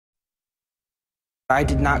I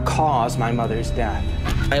did not cause my mother's death.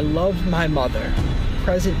 I love my mother.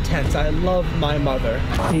 Present tense, I love my mother.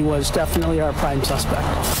 He was definitely our prime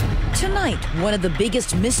suspect. Tonight, one of the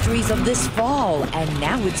biggest mysteries of this fall, and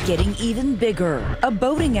now it's getting even bigger. A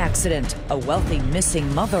boating accident, a wealthy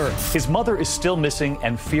missing mother. His mother is still missing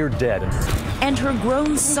and feared dead. And her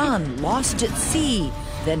grown son lost at sea,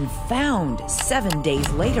 then found 7 days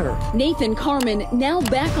later. Nathan Carman now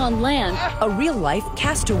back on land. A real-life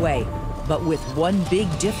castaway, but with one big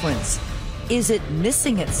difference. Is it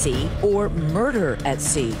missing at sea or murder at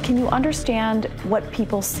sea? Can you understand what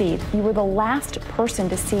people see? You were the last person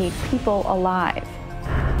to see people alive.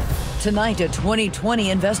 Tonight, a 2020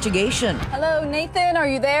 investigation. Hello, Nathan, are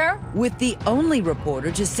you there? With the only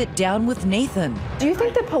reporter to sit down with Nathan. Do you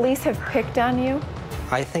think the police have picked on you?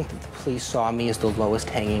 I think that the police saw me as the lowest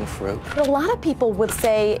hanging fruit. A lot of people would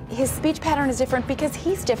say his speech pattern is different because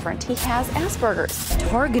he's different. He has Asperger's.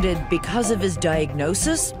 Targeted because of his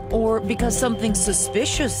diagnosis or because something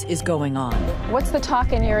suspicious is going on? What's the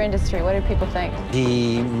talk in your industry? What do people think?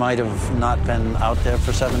 He might have not been out there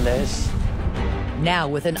for 7 days. Now,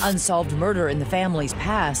 with an unsolved murder in the family's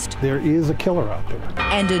past. There is a killer out there.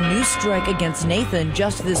 And a new strike against Nathan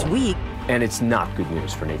just this week. And it's not good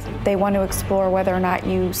news for Nathan. They want to explore whether or not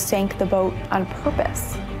you sank the boat on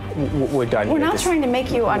purpose. We're done here. We're not trying to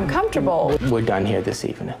make you uncomfortable. We're done here this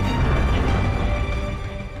evening.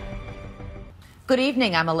 Good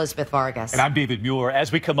evening, I'm Elizabeth Vargas. And I'm David Mueller.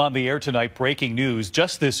 As we come on the air tonight, breaking news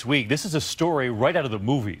just this week. This is a story right out of the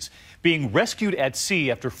movies. Being rescued at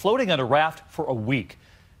sea after floating on a raft for a week.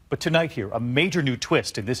 But tonight here, a major new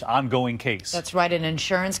twist in this ongoing case. That's right. An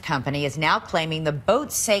insurance company is now claiming the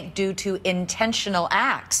boat sank due to intentional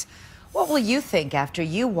acts. What will you think after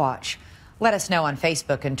you watch? Let us know on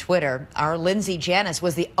Facebook and Twitter. Our Lindsay Janis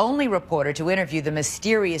was the only reporter to interview the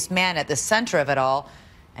mysterious man at the center of it all.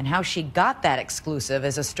 And how she got that exclusive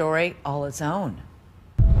is a story all its own.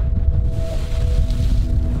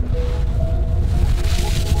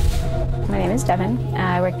 My name is Devin.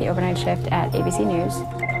 I work the overnight shift at ABC News.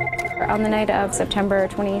 On the night of September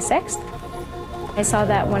 26th, I saw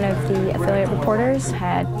that one of the affiliate reporters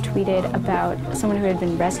had tweeted about someone who had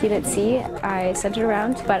been rescued at sea. I sent it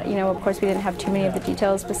around, but of course we didn't have too many of the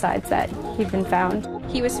details besides that he'd been found.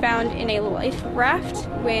 He was found in a life raft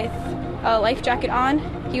with a life jacket on.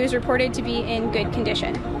 He was reported to be in good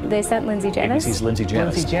condition. They sent Lindsay Janis. ABC's Lindsay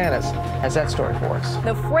Janis. Lindsay Janis has that story for us.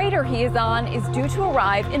 The freighter he is on is due to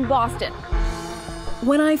arrive in Boston.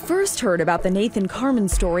 When I first heard about the Nathan Carman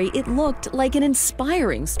story, it looked like an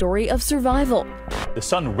inspiring story of survival. The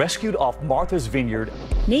son rescued off Martha's Vineyard.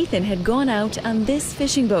 Nathan had gone out on this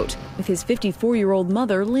fishing boat with his 54-year-old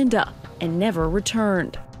mother, Linda, and never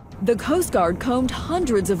returned. The Coast Guard combed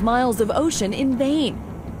hundreds of miles of ocean in vain,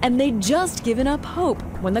 and they'd just given up hope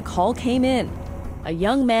when the call came in. A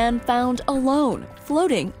young man found alone,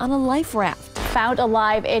 floating on a life raft. Found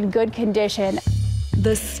alive in good condition.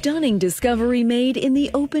 The stunning discovery made in the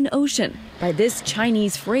open ocean by this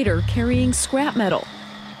Chinese freighter carrying scrap metal,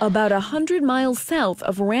 about 100 miles south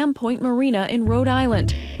of Ram Point Marina in Rhode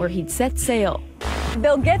Island, where he'd set sail.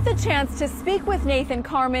 They'll get the chance to speak with Nathan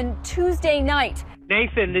Carman Tuesday night.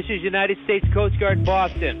 Nathan, this is United States Coast Guard,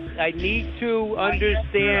 Boston. I need to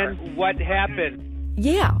understand what happened.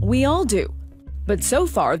 Yeah, we all do. But so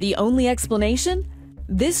far, the only explanation?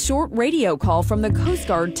 This short radio call from the Coast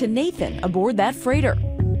Guard to Nathan aboard that freighter.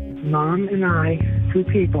 Mom and I, two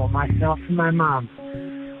people, myself and my mom,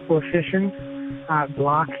 were fishing at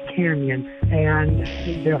Block Canyon,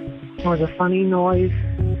 and there was a funny noise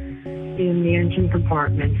in the engine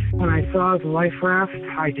compartment. When I saw the life raft,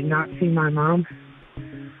 I did not see my mom.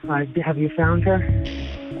 Have you found her?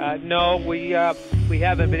 No, we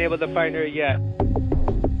haven't been able to find her yet.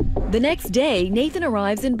 The next day, Nathan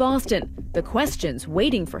arrives in Boston. The questions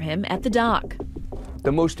waiting for him at the dock.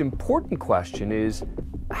 The most important question is,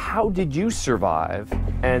 how did you survive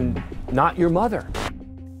and not your mother?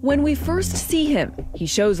 When we first see him, he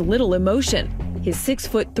shows little emotion. His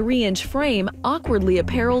 6'3" frame awkwardly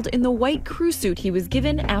appareled in the white crew suit he was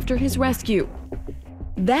given after his rescue.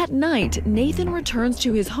 That night, Nathan returns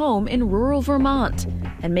to his home in rural Vermont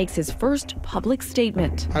and makes his first public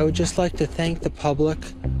statement. I would just like to thank the public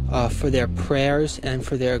for their prayers and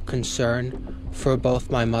for their concern for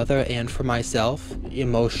both my mother and for myself.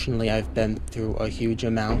 Emotionally, I've been through a huge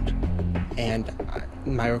amount, and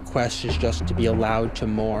my request is just to be allowed to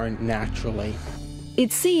mourn naturally.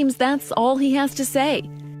 It seems that's all he has to say.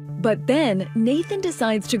 But then Nathan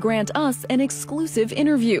decides to grant us an exclusive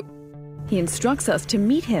interview. He instructs us to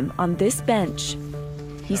meet him on this bench.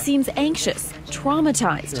 He seems anxious,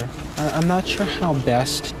 traumatized. I'm not sure how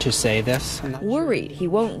best to say this. Worried he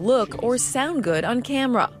won't look or sound good on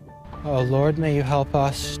camera. Oh, Lord, may you help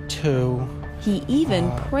us to... He even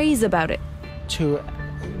prays about it.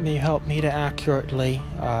 May you help me to accurately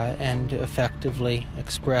and effectively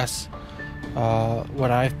express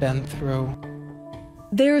what I've been through.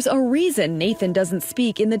 There's a reason Nathan doesn't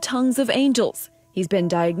speak in the tongues of angels. He's been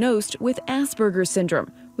diagnosed with Asperger's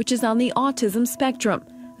syndrome, which is on the autism spectrum,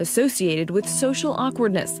 associated with social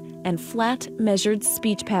awkwardness and flat, measured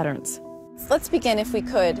speech patterns. Let's begin, if we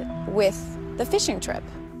could, with the fishing trip.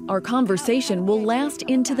 Our conversation will last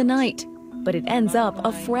into the night, but it ends up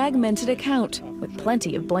a fragmented account with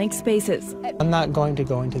plenty of blank spaces. I'm not going to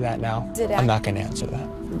go into that now. I'm not going to answer that.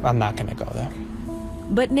 I'm not going to go there.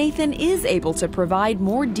 But Nathan is able to provide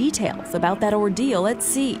more details about that ordeal at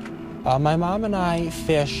sea. My mom and I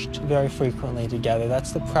fished very frequently together.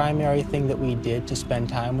 That's the primary thing that we did to spend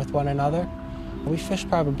time with one another. We fished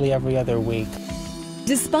probably every other week.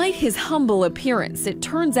 Despite his humble appearance, it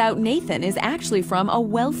turns out Nathan is actually from a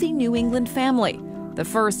wealthy New England family, the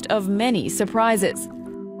first of many surprises.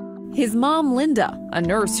 His mom, Linda, a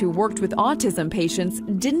nurse who worked with autism patients,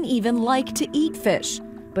 didn't even like to eat fish,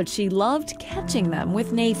 but she loved catching them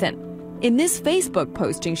with Nathan. In this Facebook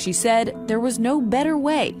posting, she said there was no better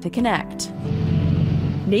way to connect.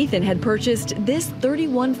 Nathan had purchased this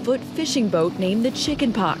 31-foot fishing boat named the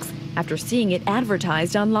Chicken Pox after seeing it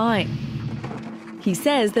advertised online. He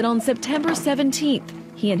says that on September 17th,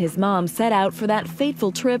 he and his mom set out for that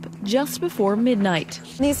fateful trip just before midnight.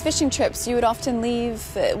 These fishing trips, you would often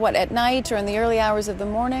leave, at night or in the early hours of the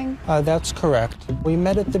morning? That's correct. We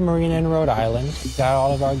met at the marina in Rhode Island, got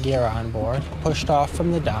all of our gear on board, pushed off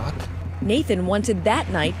from the dock. Nathan wanted that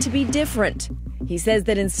night to be different. He says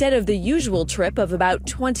that instead of the usual trip of about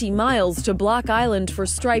 20 miles to Block Island for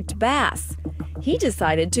striped bass, he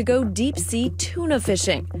decided to go deep-sea tuna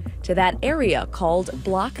fishing to that area called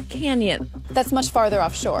Block Canyon. That's much farther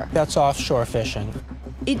offshore. That's offshore fishing.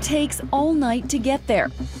 It takes all night to get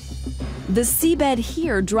there. The seabed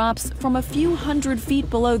here drops from a few hundred feet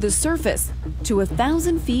below the surface to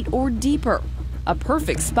 1,000 feet or deeper. A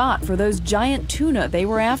perfect spot for those giant tuna they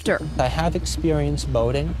were after. I have experience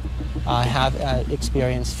boating. I have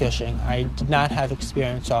experience fishing. I did not have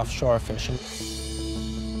experience offshore fishing.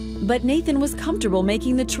 But Nathan was comfortable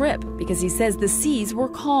making the trip because he says the seas were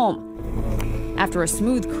calm. After a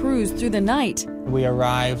smooth cruise through the night, we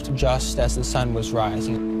arrived just as the sun was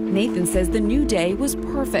rising. Nathan says the new day was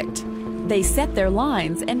perfect. They set their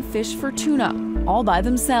lines and fished for tuna, all by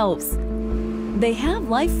themselves. They have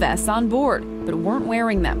life vests on board, but weren't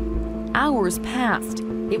wearing them. Hours passed.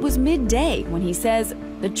 It was midday when he says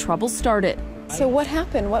the trouble started. So what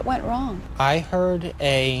happened? What went wrong? I heard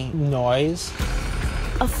a noise.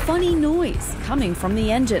 A funny noise coming from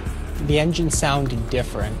the engine. The engine sounded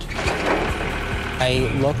different.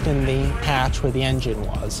 I looked in the hatch where the engine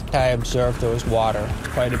was. I observed there was water,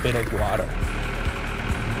 quite a bit of water.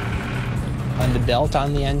 And the belt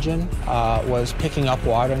on the engine was picking up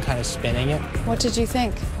water and kind of spinning it. What did you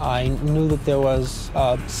think? I knew that there was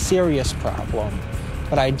a serious problem,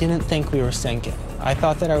 but I didn't think we were sinking. I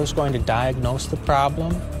thought that I was going to diagnose the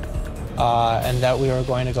problem and that we were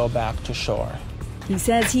going to go back to shore. He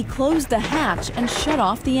says he closed the hatch and shut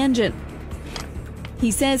off the engine.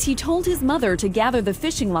 He says he told his mother to gather the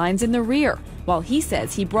fishing lines in the rear, while he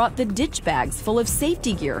says he brought the ditch bags full of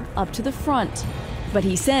safety gear up to the front. But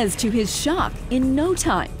he says to his shock, in no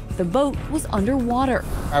time, the boat was underwater.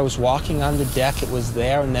 I was walking on the deck, it was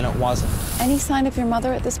there, and then it wasn't. Any sign of your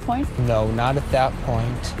mother at this point? No, not at that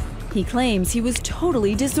point. He claims he was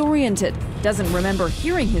totally disoriented, doesn't remember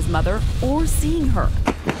hearing his mother or seeing her.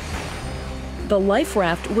 The life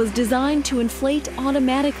raft was designed to inflate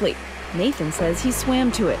automatically. Nathan says he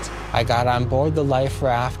swam to it. I got on board the life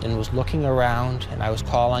raft and was looking around, and I was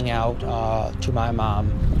calling out to my mom.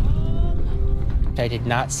 I did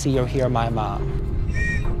not see or hear my mom.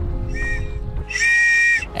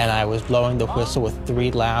 And I was blowing the whistle with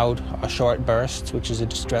 3 loud, short bursts, which is a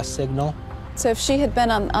distress signal. So if she had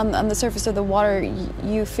been on the surface of the water,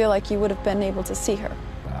 you feel like you would have been able to see her?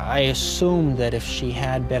 I assumed that if she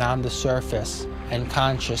had been on the surface and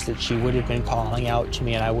conscious, that she would have been calling out to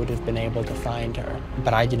me and I would have been able to find her.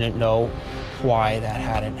 But I didn't know why that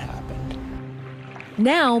hadn't happened.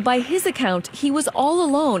 Now, by his account, he was all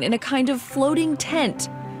alone in a kind of floating tent,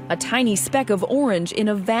 a tiny speck of orange in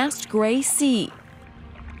a vast gray sea.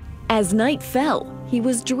 As night fell, he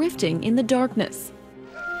was drifting in the darkness.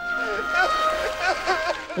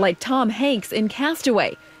 Like Tom Hanks in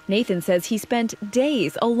Castaway, Nathan says he spent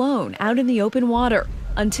days alone out in the open water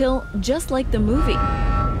until, just like the movie,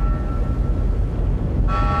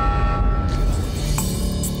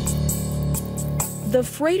 The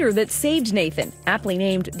freighter that saved Nathan, aptly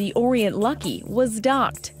named the Orient Lucky, was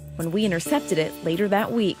docked when we intercepted it later that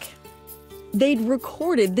week. They'd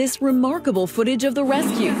recorded this remarkable footage of the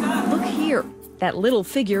rescue. Look here. That little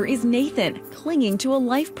figure is Nathan, clinging to a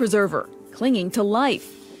life preserver, clinging to life,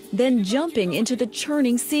 then jumping into the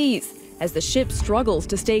churning seas as the ship struggles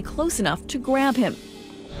to stay close enough to grab him.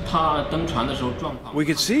 We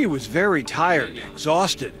could see he was very tired,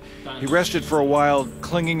 exhausted. He rested for a while,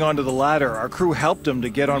 clinging onto the ladder. Our crew helped him to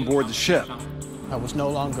get on board the ship. I was no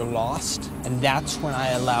longer lost, and that's when I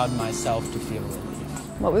allowed myself to feel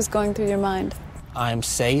relief. What was going through your mind? I'm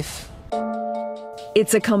safe.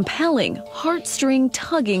 It's a compelling,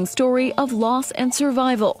 heartstring-tugging story of loss and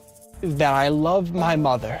survival. That I love my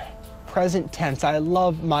mother. Present tense, I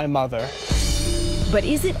love my mother. But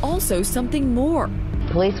is it also something more?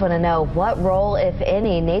 Police want to know what role, if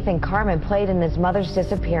any, Nathan Carman played in his mother's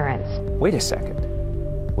disappearance. Wait a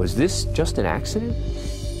second. Was this just an accident?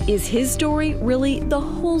 Is his story really the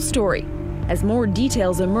whole story? As more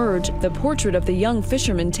details emerge, the portrait of the young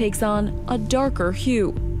fisherman takes on a darker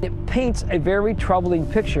hue. It paints a very troubling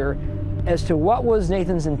picture as to what was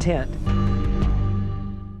Nathan's intent.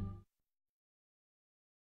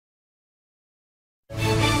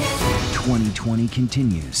 2020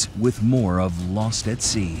 continues with more of Lost at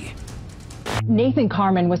Sea. Nathan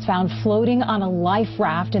Carman was found floating on a life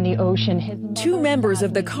raft in the ocean. Two members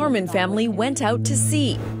of the Carman family went out to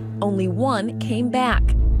sea. Only one came back.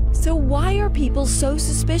 So why are people so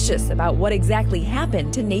suspicious about what exactly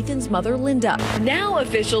happened to Nathan's mother, Linda? Now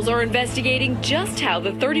officials are investigating just how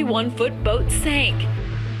the 31-foot boat sank.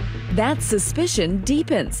 That suspicion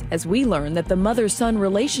deepens as we learn that the mother-son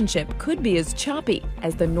relationship could be as choppy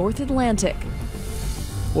as the North Atlantic.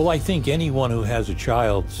 Well, I think anyone who has a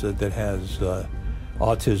child that has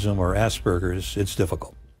autism or Asperger's, it's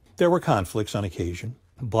difficult. There were conflicts on occasion,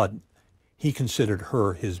 but he considered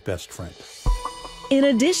her his best friend. In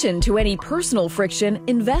addition to any personal friction,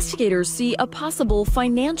 investigators see a possible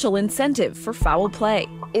financial incentive for foul play.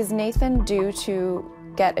 Is Nathan due to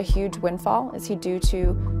get a huge windfall? Is he due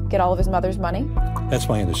to get all of his mother's money? That's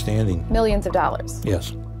my understanding. Millions of dollars.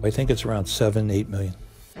 Yes. I think it's around 7-8 million.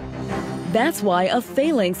 That's why a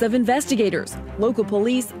phalanx of investigators, local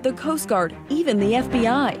police, the Coast Guard, even the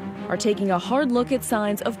FBI, are taking a hard look at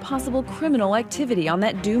signs of possible criminal activity on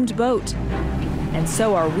that doomed boat. And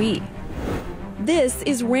so are we. This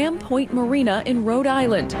is Ram Point Marina in Rhode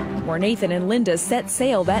Island, where Nathan and Linda set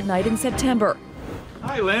sail that night in September.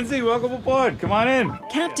 Hi, Lindsay. Welcome aboard. Come on in.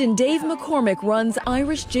 Captain Dave McCormick runs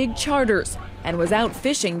Irish Jig Charters and was out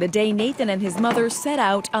fishing the day Nathan and his mother set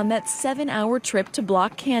out on that 7-hour trip to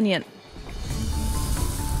Block Canyon.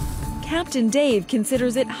 Captain Dave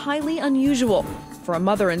considers it highly unusual for a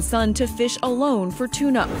mother and son to fish alone for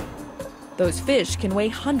tuna. Those fish can weigh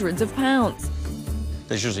hundreds of pounds.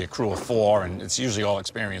 There's usually a crew of 4, and it's usually all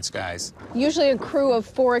experienced guys. Usually a crew of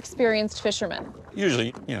 4 experienced fishermen.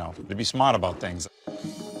 Usually, you know, to be smart about things.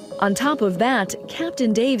 On top of that,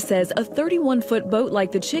 Captain Dave says a 31-foot boat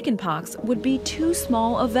like the Chicken Pox would be too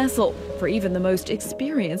small a vessel for even the most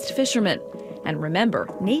experienced fishermen. And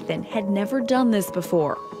remember, Nathan had never done this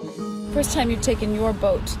before. First time you've taken your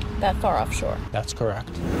boat that far offshore. That's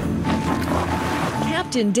correct.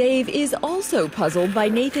 Captain Dave is also puzzled by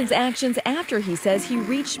Nathan's actions after he says he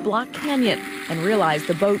reached Block Canyon and realized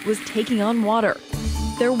the boat was taking on water.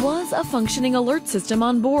 There was a functioning alert system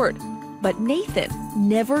on board, but Nathan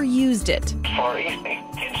never used it. Far East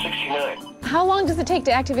 1069. How long does it take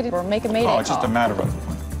to activate it or make a mayday call? Oh, it's just a matter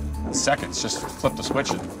of seconds. Just flip the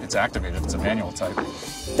switch and it's activated. It's a manual type.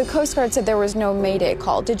 The Coast Guard said there was no mayday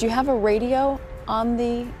call. Did you have a radio on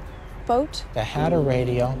the boat? They had a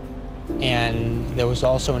radio, and there was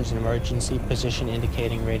also an emergency position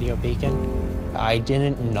indicating radio beacon. I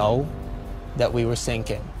didn't know that we were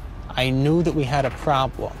sinking. I knew that we had a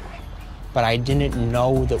problem, but I didn't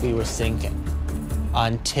know that we were sinking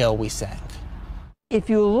until we sank. If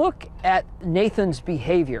you look at Nathan's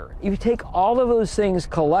behavior, you take all of those things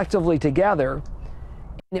collectively together,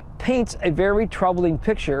 and it paints a very troubling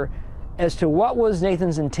picture as to what was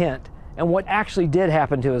Nathan's intent and what actually did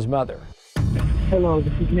happen to his mother. Hello,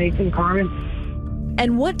 this is Nathan Carman.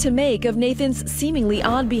 And what to make of Nathan's seemingly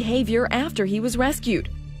odd behavior after he was rescued.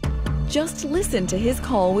 Just listen to his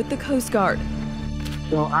call with the Coast Guard.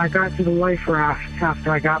 So I got to the life raft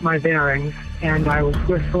after I got my bearings, and I was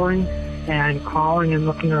whistling and calling and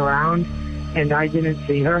looking around, and I didn't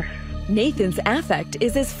see her. Nathan's affect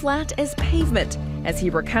is as flat as pavement as he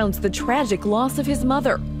recounts the tragic loss of his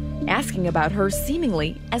mother, asking about her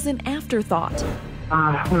seemingly as an afterthought.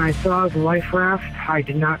 When I saw the life raft, I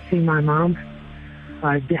did not see my mom.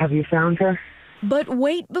 Have you found her? But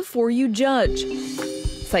wait before you judge.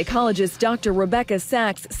 Psychologist Dr. Rebecca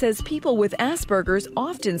Sachs says people with Asperger's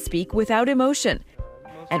often speak without emotion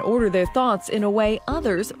and order their thoughts in a way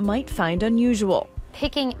others might find unusual.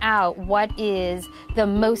 Picking out what is the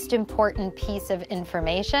most important piece of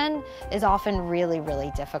information is often really,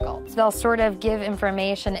 really difficult. They'll sort of give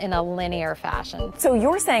information in a linear fashion. So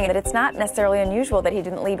you're saying that it's not necessarily unusual that he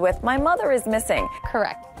didn't lead with, "My mother is missing."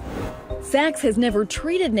 Correct. Sachs has never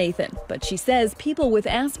treated Nathan, but she says people with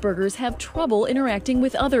Asperger's have trouble interacting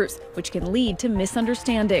with others, which can lead to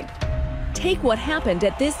misunderstanding. Take what happened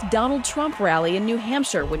at this Donald Trump rally in New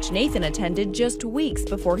Hampshire, which Nathan attended just weeks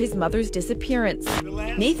before his mother's disappearance.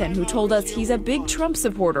 Nathan, who told us he's a big Trump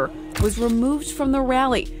supporter, was removed from the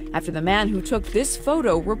rally after the man who took this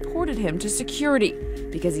photo reported him to security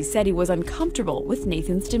because he said he was uncomfortable with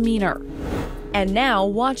Nathan's demeanor. And now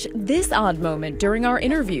watch this odd moment during our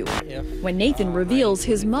interview when Nathan reveals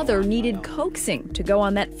his mother needed coaxing to go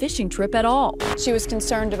on that fishing trip at all. She was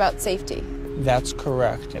concerned about safety. That's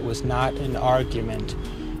correct. It was not an argument.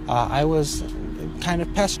 I was kind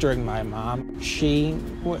of pestering my mom. She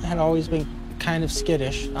had always been kind of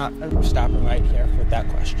skittish. I'm stopping right here with that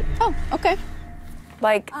question. Oh, okay.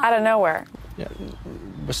 Like out of nowhere. Yeah,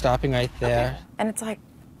 we're stopping right there. Okay. And it's like,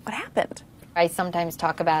 what happened? I sometimes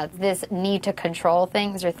talk about this need to control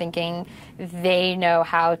things or thinking they know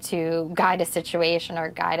how to guide a situation or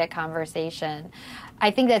guide a conversation.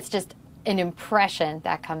 I think that's just an impression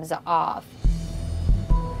that comes off.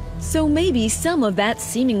 So maybe some of that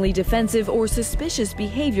seemingly defensive or suspicious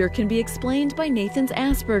behavior can be explained by Nathan's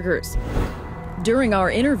Asperger's. During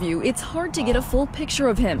our interview, it's hard to get a full picture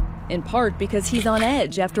of him, in part because he's on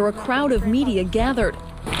edge after a crowd of media gathered,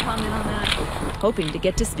 hoping to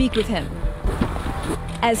get to speak with him.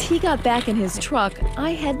 As he got back in his truck,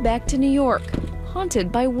 I head back to New York,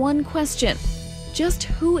 haunted by one question. Just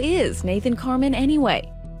who is Nathan Carman anyway?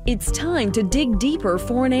 It's time to dig deeper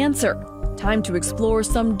for an answer. Time to explore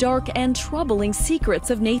some dark and troubling secrets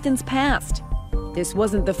of Nathan's past. This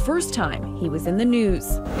wasn't the first time he was in the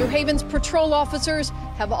news. New Haven's patrol officers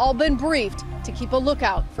have all been briefed to keep a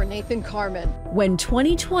lookout for Nathan Carman. When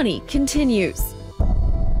 2020 continues.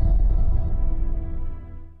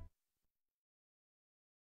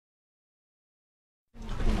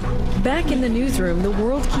 Back in the newsroom, the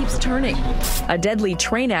world keeps turning. A deadly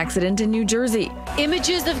train accident in New Jersey.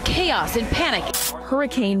 Images of chaos and panic.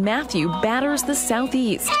 Hurricane Matthew batters the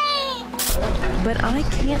southeast. But I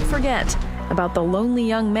can't forget about the lonely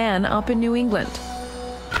young man up in New England.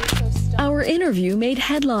 Our interview made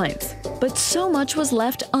headlines, but so much was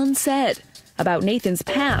left unsaid about Nathan's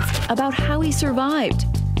past, about how he survived.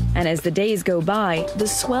 And as the days go by, the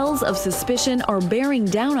swells of suspicion are bearing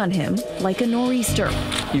down on him like a nor'easter.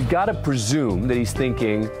 You've got to presume that he's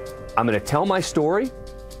thinking, I'm going to tell my story,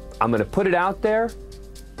 I'm going to put it out there,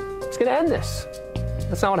 it's going to end this.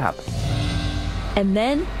 That's not what happened. And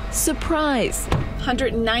then, surprise.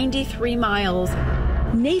 193 miles.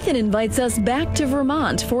 Nathan invites us back to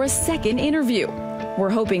Vermont for a second interview. We're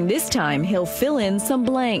hoping this time he'll fill in some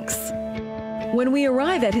blanks. When we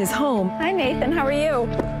arrive at his home... Hi, Nathan. How are you?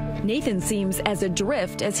 Nathan seems as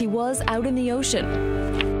adrift as he was out in the ocean.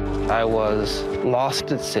 I was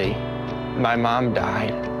lost at sea. My mom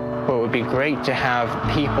died. But it would be great to have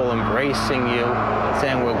people embracing you,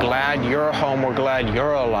 saying, we're glad you're home, we're glad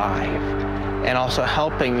you're alive, and also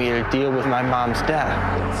helping me to deal with my mom's death.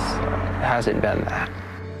 It hasn't been that.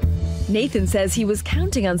 Nathan says he was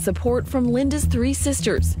counting on support from Linda's 3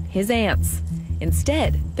 sisters, his aunts.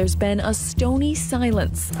 Instead, there's been a stony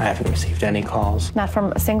silence. I haven't received any calls. Not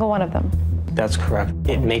from a single one of them. That's correct.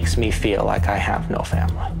 It makes me feel like I have no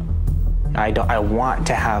family. I want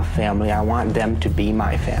to have family. I want them to be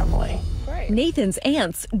my family. Nathan's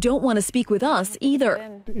aunts don't want to speak with us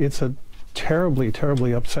either. It's a terribly,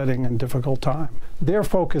 terribly upsetting and difficult time. Their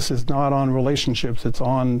focus is not on relationships, it's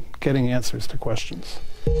on getting answers to questions.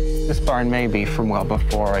 This barn may be from well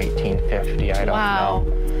before 1850, I don't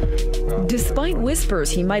know. Despite whispers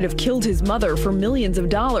he might have killed his mother for millions of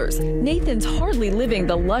dollars, Nathan's hardly living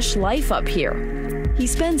the lush life up here. He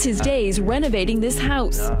spends his days renovating this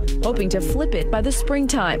house, hoping to flip it by the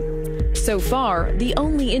springtime. So far, the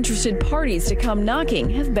only interested parties to come knocking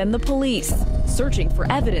have been the police, searching for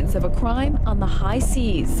evidence of a crime on the high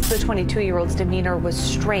seas. The 22-year-old's demeanor was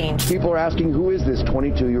strange. People are asking, who is this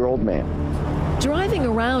 22-year-old man? Driving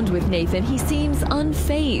around with Nathan, he seems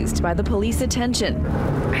unfazed by the police attention.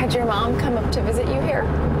 Had your mom come up to visit you here?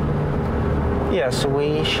 Yes,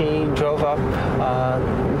 she drove up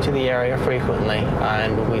to the area frequently,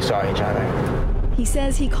 and we saw each other. He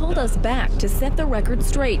says he called us back to set the record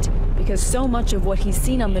straight because so much of what he's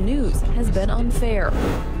seen on the news has been unfair.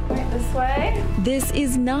 Right this way. This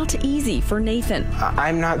is not easy for Nathan.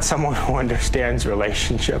 I'm not someone who understands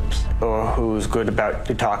relationships or who's good about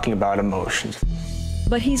talking about emotions.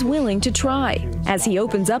 But he's willing to try. As he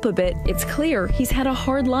opens up a bit, it's clear he's had a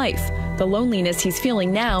hard life. The loneliness he's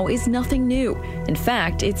feeling now is nothing new. In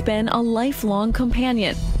fact, it's been a lifelong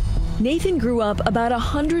companion. Nathan grew up about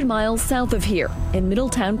 100 miles south of here in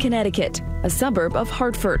Middletown, Connecticut, a suburb of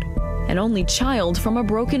Hartford, an only child from a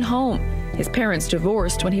broken home. His parents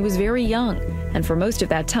divorced when he was very young, and for most of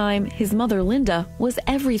that time, his mother, Linda, was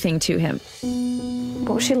everything to him.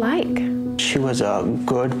 What was she like? She was a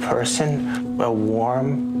good person, a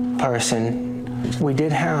warm person. We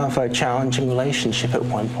did have a challenging relationship at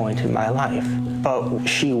one point in my life, but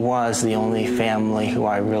she was the only family who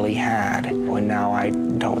I really had, and now I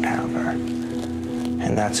don't have her.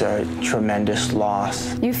 And that's a tremendous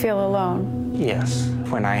loss. You feel alone? Yes.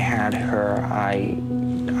 When I had her, I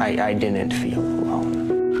didn't feel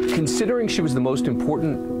alone. Considering she was the most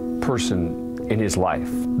important person in his life,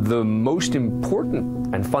 the most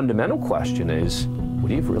important and fundamental question is, would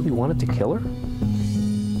he have really wanted to kill her?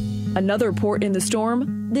 Another port in the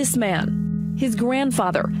storm, this man. His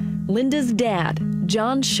grandfather, Linda's dad,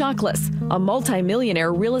 John Chakalos, a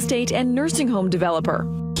multimillionaire real estate and nursing home developer.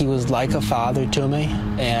 He was like a father to me,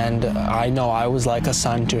 and I know I was like a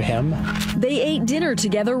son to him. They ate dinner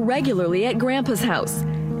together regularly at Grandpa's house,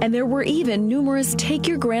 and there were even numerous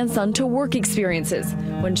take-your-grandson-to-work experiences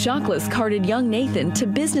when Chakalos carted young Nathan to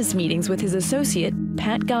business meetings with his associate,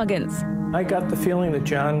 Pat Goggins. I got the feeling that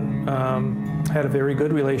John had a very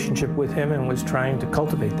good relationship with him and was trying to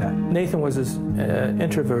cultivate that. Nathan was as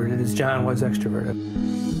introverted as John was extroverted.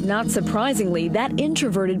 Not surprisingly, that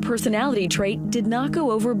introverted personality trait did not go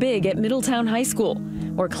over big at Middletown High School,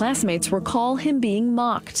 where classmates recall him being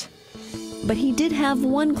mocked. But he did have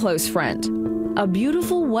one close friend, a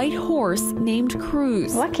beautiful white horse named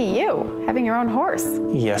Cruz. Lucky you, having your own horse.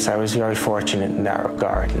 Yes, I was very fortunate in that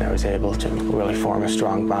regard, and I was able to really form a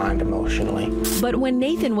strong bond emotionally. But when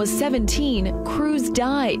Nathan was 17, Cruz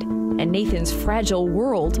died, and Nathan's fragile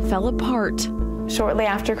world fell apart. Shortly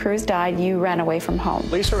after Cruz died, you ran away from home.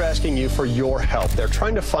 Police are asking you for your help. They're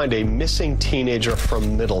trying to find a missing teenager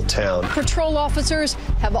from Middletown. Patrol officers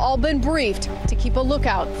have all been briefed to keep a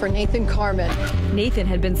lookout for Nathan Carman. Nathan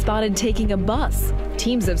had been spotted taking a bus.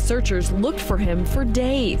 Teams of searchers looked for him for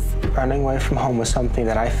days. Running away from home was something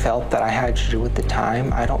that I felt that I had to do at the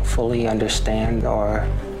time. I don't fully understand or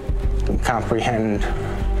comprehend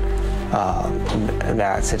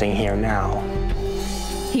that sitting here now.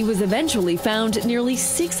 He was eventually found nearly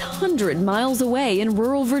 600 miles away in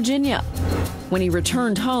rural Virginia. When he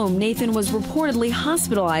returned home, Nathan was reportedly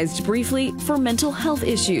hospitalized briefly for mental health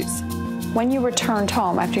issues. When you returned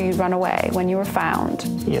home after you'd run away, when you were found?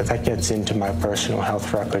 Yeah, that gets into my personal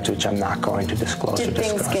health records, which I'm not going to disclose or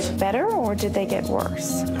discuss. Did things get better or did they get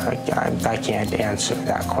worse? I can't answer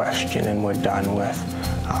that question, and we're done with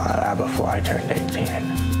that before I turned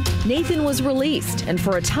 18. Nathan was released, and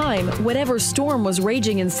for a time, whatever storm was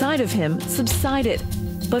raging inside of him subsided.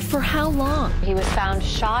 But for how long? He was found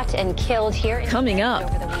shot and killed here. Coming up,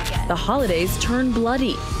 the holidays turn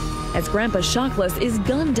bloody as Grandpa Chakalos is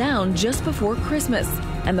gunned down just before Christmas.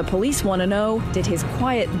 And the police want to know, did his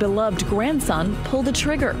quiet, beloved grandson pull the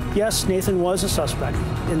trigger? Yes, Nathan was a suspect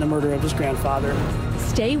in the murder of his grandfather.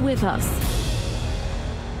 Stay with us.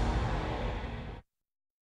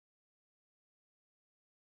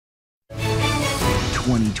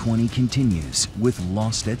 2020 continues with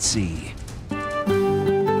Lost at Sea.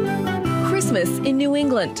 Christmas in New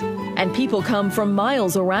England, and people come from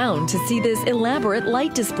miles around to see this elaborate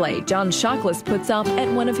light display John Chakalos puts up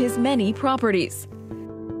at one of his many properties.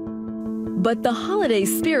 But the holiday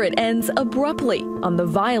spirit ends abruptly on the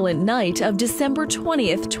violent night of December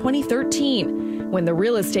 20th, 2013, when the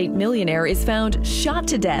real estate millionaire is found shot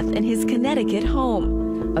to death in his Connecticut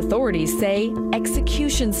home. Authorities say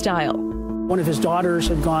execution style. One of his daughters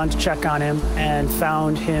had gone to check on him and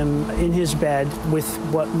found him in his bed with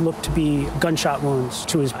what looked to be gunshot wounds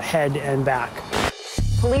to his head and back.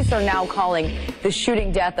 Police are now calling the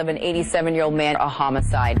shooting death of an 87-year-old man a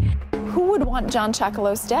homicide. Who would want John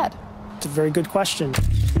Chakalos dead? It's a very good question.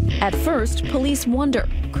 At first, police wonder,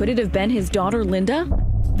 could it have been his daughter, Linda?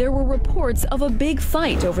 There were reports of a big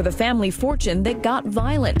fight over the family fortune that got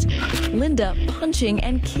violent. Linda punching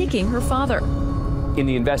and kicking her father. In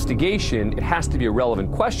the investigation, it has to be a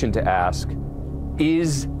relevant question to ask,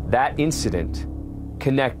 is that incident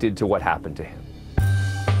connected to what happened to him?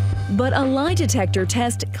 But a lie detector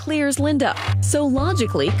test clears Linda. So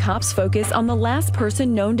logically, cops focus on the last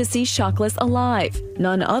person known to see Chakalos alive,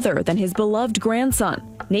 none other than his beloved grandson.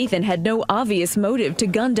 Nathan had no obvious motive to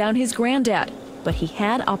gun down his granddad. but he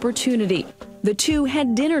had opportunity. The two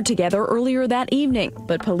had dinner together earlier that evening,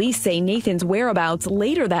 but police say Nathan's whereabouts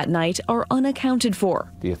later that night are unaccounted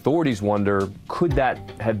for. The authorities wonder, could that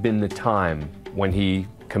have been the time when he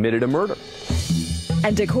committed a murder?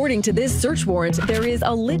 And according to this search warrant, there is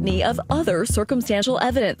a litany of other circumstantial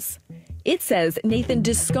evidence. It says Nathan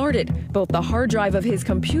discarded both the hard drive of his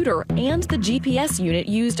computer and the GPS unit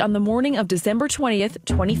used on the morning of December 20th,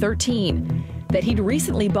 2013. That he'd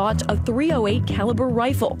recently bought a .308 caliber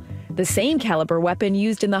rifle, the same caliber weapon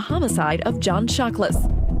used in the homicide of John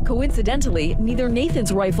Chakalos. Coincidentally, neither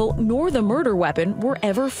Nathan's rifle nor the murder weapon were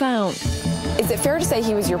ever found. Is it fair to say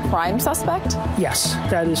he was your prime suspect? Yes,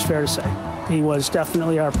 that is fair to say. He was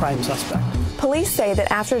definitely our prime suspect. Police say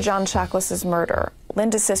that after John Chakalos' murder,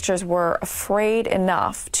 Linda's sisters were afraid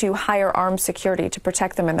enough to hire armed security to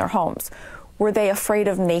protect them in their homes. Were they afraid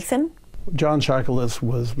of Nathan? John Chakalos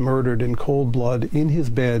was murdered in cold blood in his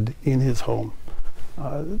bed in his home.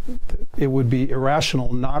 It would be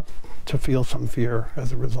irrational not to feel some fear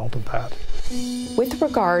as a result of that. With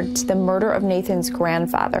regard to the murder of Nathan's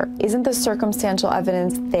grandfather, isn't the circumstantial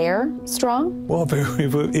evidence there strong? Well,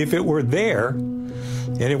 if it were there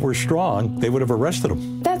and it were strong, they would have arrested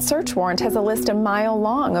him. That search warrant has a list a mile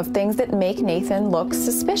long of things that make Nathan look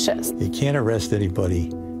suspicious. You can't arrest anybody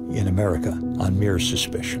in America on mere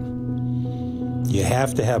suspicion. You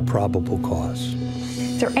have to have probable cause.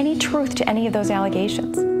 Is there any truth to any of those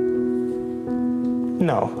allegations?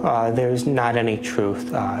 No, there's not any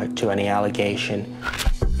truth to any allegation.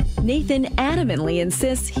 Nathan adamantly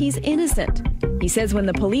insists he's innocent. He says when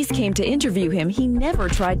the police came to interview him, he never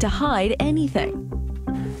tried to hide anything.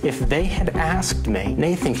 If they had asked me,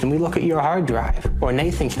 Nathan, can we look at your hard drive? Or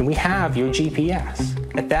Nathan, can we have your GPS?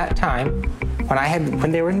 At that time,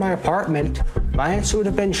 when they were in my apartment, my answer would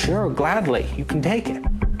have been sure, gladly, you can take it.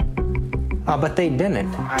 But they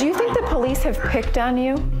didn't. Do you think the police have picked on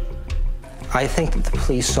you? I think that the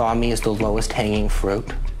police saw me as the lowest hanging fruit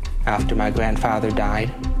after my grandfather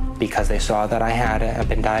died because they saw that I had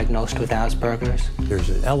been diagnosed with Asperger's. There's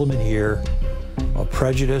an element here of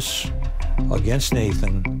prejudice against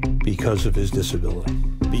Nathan because of his disability.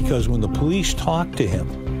 Because when the police talk to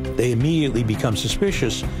him, they immediately become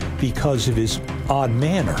suspicious because of his odd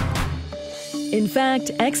manner. In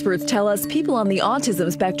fact, experts tell us people on the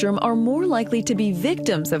autism spectrum are more likely to be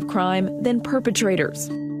victims of crime than perpetrators.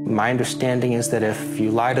 My understanding is that if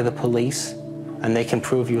you lie to the police and they can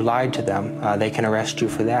prove you lied to them, they can arrest you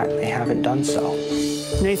for that. They haven't done so.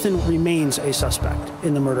 Nathan remains a suspect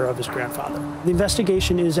in the murder of his grandfather. The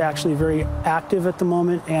investigation is actually very active at the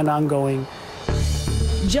moment and ongoing.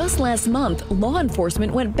 Just last month, law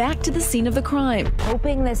enforcement went back to the scene of the crime,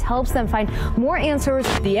 hoping this helps them find more answers.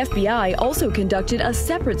 The FBI also conducted a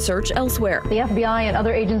separate search elsewhere. The FBI and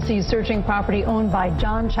other agencies searching property owned by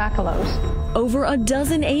John Chakalos. Over a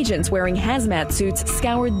dozen agents wearing hazmat suits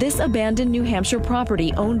scoured this abandoned New Hampshire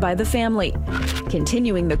property owned by the family,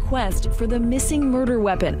 continuing the quest for the missing murder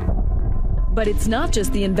weapon. But it's not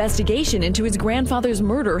just the investigation into his grandfather's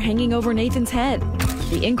murder hanging over Nathan's head.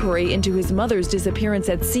 The inquiry into his mother's disappearance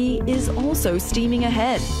at sea is also steaming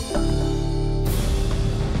ahead.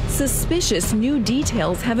 Suspicious new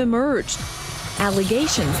details have emerged.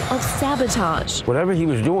 Allegations of sabotage. Whatever he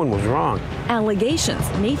was doing was wrong. Allegations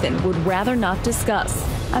Nathan would rather not discuss.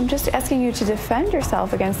 I'm just asking you to defend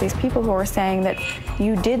yourself against these people who are saying that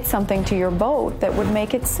you did something to your boat that would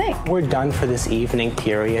make it sink. We're done for this evening,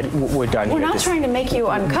 period. We're done here. We're not trying to make you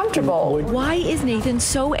uncomfortable. Why is Nathan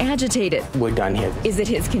so agitated? We're done here. Is it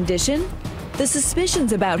his condition, the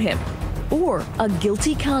suspicions about him, or a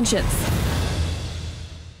guilty conscience?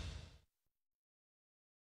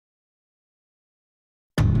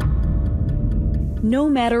 No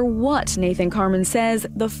matter what Nathan Carman says,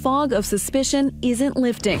 the fog of suspicion isn't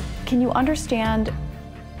lifting. Can you understand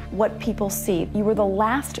what people see? You were the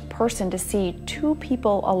last person to see two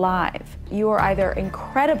people alive. You were either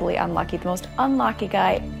incredibly unlucky, the most unlucky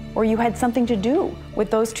guy, or you had something to do with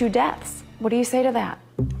those two deaths. What do you say to that?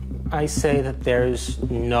 I say that there's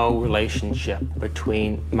no relationship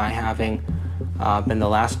between my having been the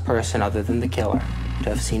last person other than the killer to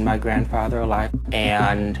have seen my grandfather alive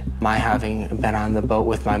and my having been on the boat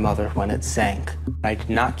with my mother when it sank. I did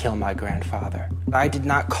not kill my grandfather. I did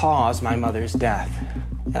not cause my mother's death.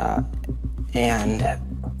 And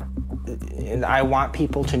I want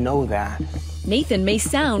people to know that. Nathan may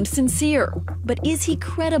sound sincere, but is he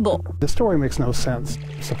credible? The story makes no sense.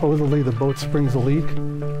 Supposedly the boat springs a leak,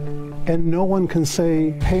 and no one can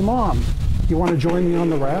say, hey Mom, you want to join me on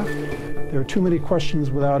the raft? There are too many questions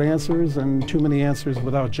without answers and too many answers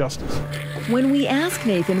without justice. When we ask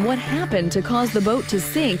Nathan what happened to cause the boat to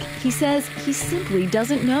sink, he says he simply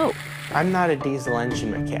doesn't know. I'm not a diesel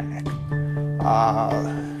engine mechanic.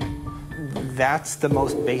 That's the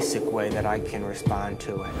most basic way that I can respond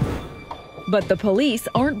to it. But the police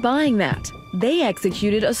aren't buying that. They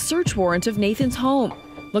executed a search warrant of Nathan's home,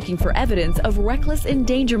 looking for evidence of reckless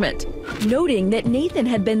endangerment, noting that Nathan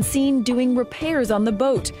had been seen doing repairs on the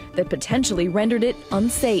boat that potentially rendered it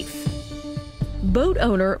unsafe. Boat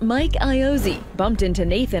owner Mike Iozzi bumped into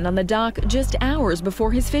Nathan on the dock just hours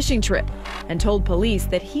before his fishing trip and told police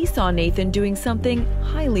that he saw Nathan doing something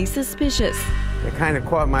highly suspicious. It kind of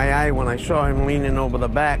caught my eye when I saw him leaning over the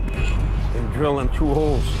back and drilling 2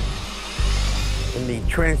 holes in the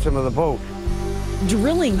transom of the boat.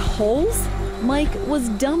 Drilling holes? Mike was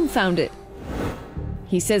dumbfounded.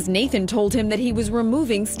 He says Nathan told him that he was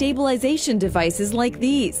removing stabilization devices like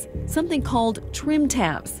these, something called trim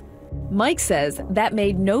tabs. Mike says that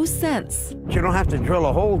made no sense. You don't have to drill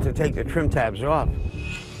a hole to take the trim tabs off.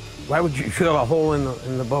 Why would you drill a hole in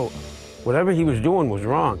the boat? Whatever he was doing was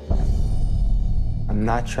wrong. I'm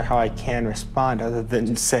not sure how I can respond other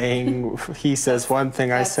than saying he says one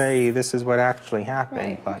thing, I say this is what actually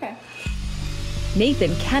happened. Right, okay.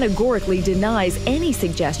 Nathan categorically denies any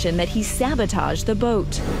suggestion that he sabotaged the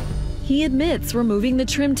boat. He admits removing the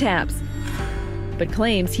trim tabs, but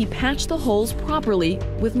claims he patched the holes properly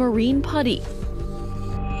with marine putty.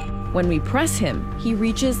 When we press him, he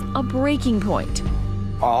reaches a breaking point.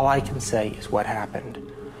 All I can say is what happened.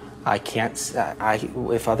 I can't,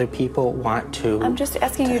 if other people want to... I'm just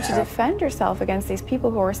asking you to defend yourself against these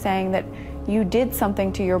people who are saying that you did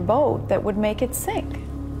something to your boat that would make it sink.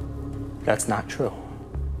 That's not true.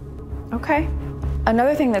 Okay.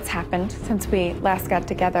 Another thing that's happened since we last got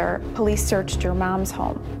together, police searched your mom's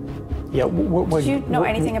home. Yeah, do you know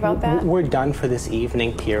anything about that? We're done for this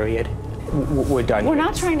evening period. We're done. We're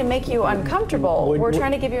not trying to make you uncomfortable. We're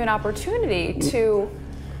trying to give you an opportunity to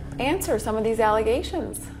answer some of these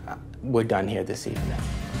allegations. We're done here this evening.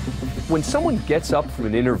 When someone gets up from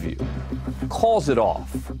an interview, calls it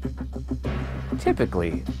off,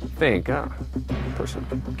 typically think,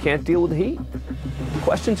 person can't deal with the heat.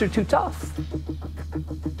 Questions are too tough.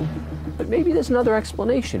 But maybe there's another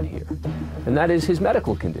explanation here, and that is his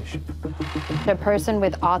medical condition. The person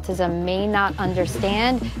with autism may not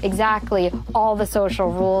understand exactly all the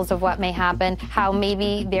social rules of what may happen, how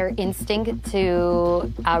maybe their instinct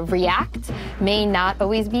to react may not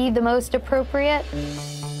always be the most appropriate.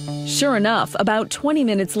 Sure enough, about 20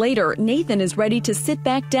 minutes later, Nathan is ready to sit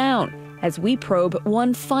back down as we probe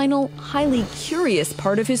one final, highly curious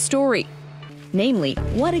part of his story. Namely,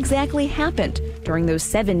 what exactly happened during those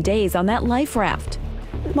 7 days on that life raft.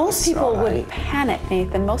 Most people would panic,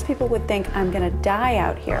 Nathan. Most people would think, I'm going to die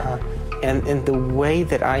out here. And the way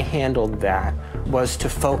that I handled that was to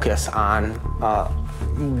focus on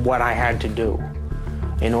what I had to do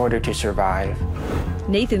in order to survive.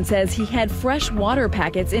 Nathan says he had fresh water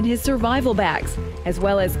packets in his survival bags, as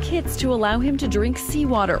well as kits to allow him to drink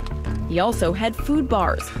seawater. He also had food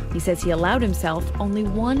bars. He says he allowed himself only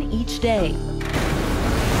one each day.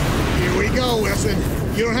 Here we go, Wilson.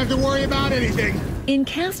 You don't have to worry about anything. In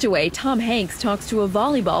Castaway, Tom Hanks talks to a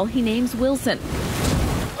volleyball he names Wilson.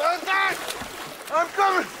 Wilson! I'm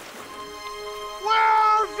coming!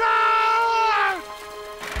 Wilson!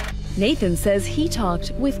 Nathan says he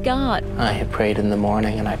talked with God. I had prayed in the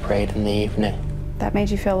morning and I prayed in the evening. That made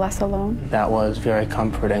you feel less alone? That was very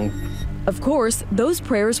comforting. Of course, those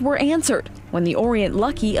prayers were answered when the Orient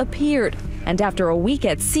Lucky appeared. And after a week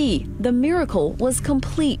at sea, the miracle was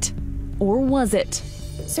complete. Or was it?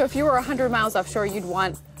 So if you were 100 miles offshore, you'd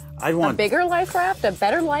want a bigger life raft, a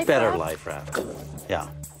better life raft? Better life raft, yeah.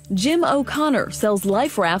 Jim O'Connor sells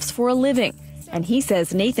life rafts for a living, and he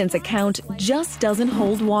says Nathan's account just doesn't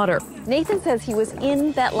hold water. Nathan says he was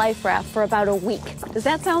in that life raft for about a week. Does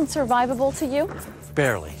that sound survivable to you?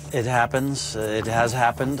 Barely. It happens. It has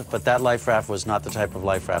happened, but that life raft was not the type of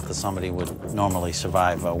life raft that somebody would normally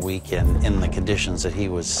survive a week in the conditions that he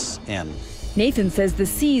was in. Nathan says the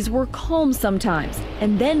seas were calm sometimes,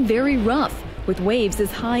 and then very rough, with waves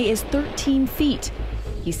as high as 13 feet.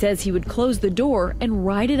 He says he would close the door and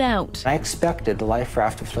ride it out. I expected the life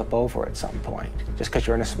raft to flip over at some point, just because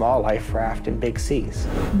you're in a small life raft in big seas.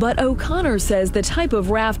 But O'Connor says the type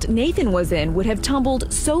of raft Nathan was in would have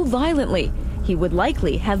tumbled so violently, he would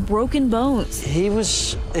likely have broken bones. He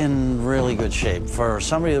was in really good shape. For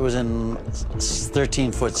somebody that was in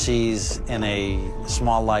 13-foot seas in a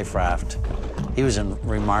small life raft, he was in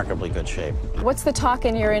remarkably good shape. What's the talk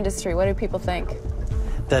in your industry? What do people think?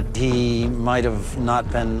 That he might have not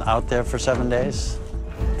been out there for 7 days,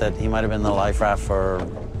 that he might have been in the life raft for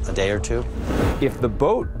a day or two. If the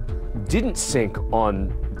boat didn't sink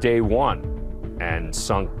on day one and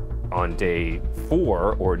sunk on day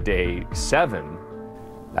 4 or day 7,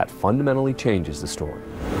 that fundamentally changes the story.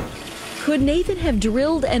 Could Nathan have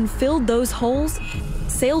drilled and filled those holes,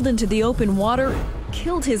 sailed into the open water,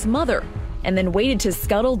 killed his mother, and then waited to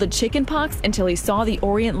scuttle the chickenpox until he saw the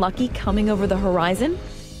Orient Lucky coming over the horizon?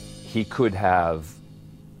 He could have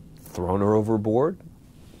thrown her overboard,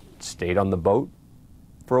 stayed on the boat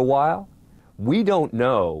for a while. We don't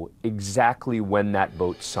know exactly when that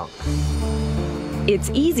boat sunk.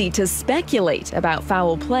 It's easy to speculate about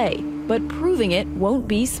foul play, but proving it won't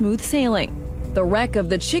be smooth sailing. The wreck of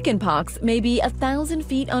the chickenpox may be 1,000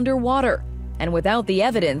 feet underwater, and without the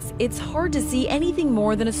evidence, it's hard to see anything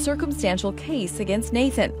more than a circumstantial case against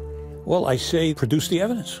Nathan. Well, I say produce the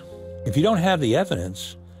evidence. If you don't have the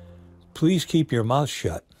evidence, please keep your mouth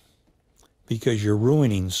shut, because you're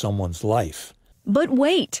ruining someone's life. But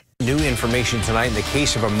wait. New information tonight in the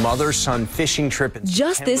case of a mother-son fishing trip in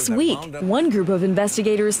Just this week, one group of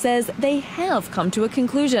investigators says they have come to a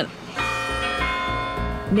conclusion.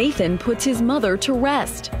 Nathan puts his mother to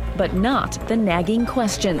rest, but not the nagging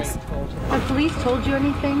questions. Have police told you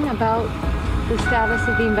anything about the status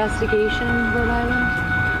of the investigation in Rhode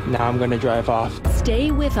Island? Now I'm going to drive off.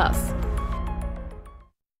 Stay with us.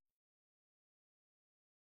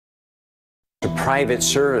 A private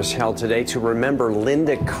service held today to remember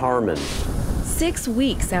Linda Carman. 6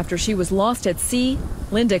 weeks after she was lost at sea,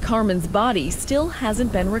 Linda Carman's body still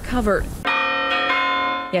hasn't been recovered.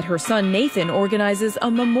 Yet her son Nathan organizes a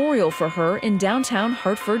memorial for her in downtown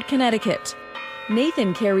Hartford, Connecticut.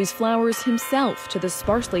 Nathan carries flowers himself to the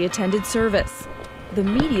sparsely attended service. The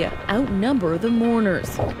media outnumber the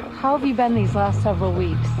mourners. How have you been these last several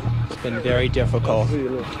weeks? It's been very difficult.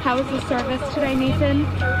 How was the service today, Nathan?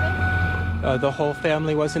 The whole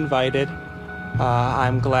family was invited.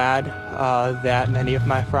 I'm glad that many of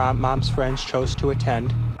my mom's friends chose to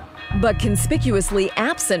attend. But conspicuously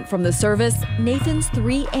absent from the service, Nathan's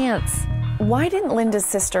 3 aunts. Why didn't Linda's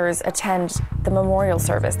sisters attend the memorial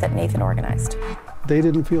service that Nathan organized? They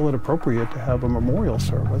didn't feel it appropriate to have a memorial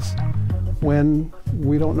service when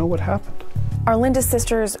we don't know what happened. Are Linda's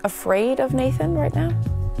sisters afraid of Nathan right now?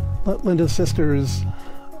 Linda's sisters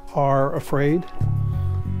are afraid,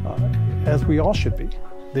 as we all should be.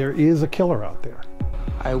 There is a killer out there.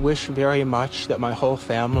 I wish very much that my whole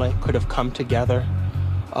family could have come together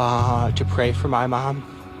to pray for my mom.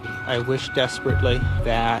 I wish desperately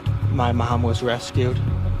that my mom was rescued.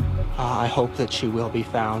 I hope that she will be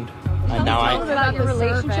found. Tell me about your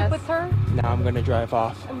relationship with her. Now I'm going to drive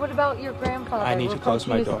off. And what about your grandfather? I need to close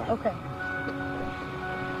my door. Okay.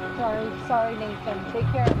 Sorry, Nathan. Take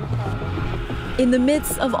care of yourself. In the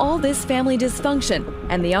midst of all this family dysfunction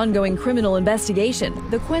and the ongoing criminal investigation,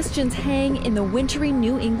 the questions hang in the wintry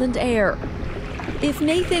New England air. If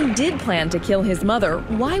Nathan did plan to kill his mother,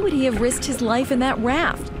 why would he have risked his life in that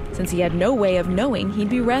raft, since he had no way of knowing he'd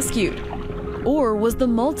be rescued? Or was the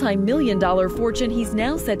multi-million-dollar fortune he's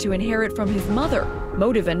now set to inherit from his mother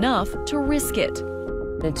motive enough to risk it?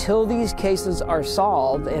 Until these cases are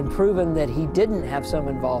solved and proven that he didn't have some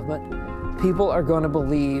involvement, people are going to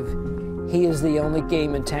believe he is the only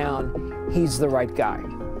game in town. He's the right guy.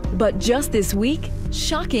 But just this week,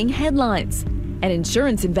 shocking headlines. An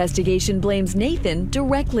insurance investigation blames Nathan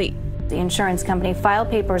directly. The insurance company filed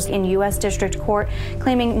papers in U.S. District Court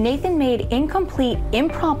claiming Nathan made incomplete,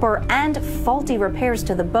 improper, and faulty repairs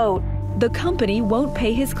to the boat. The company won't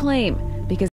pay his claim.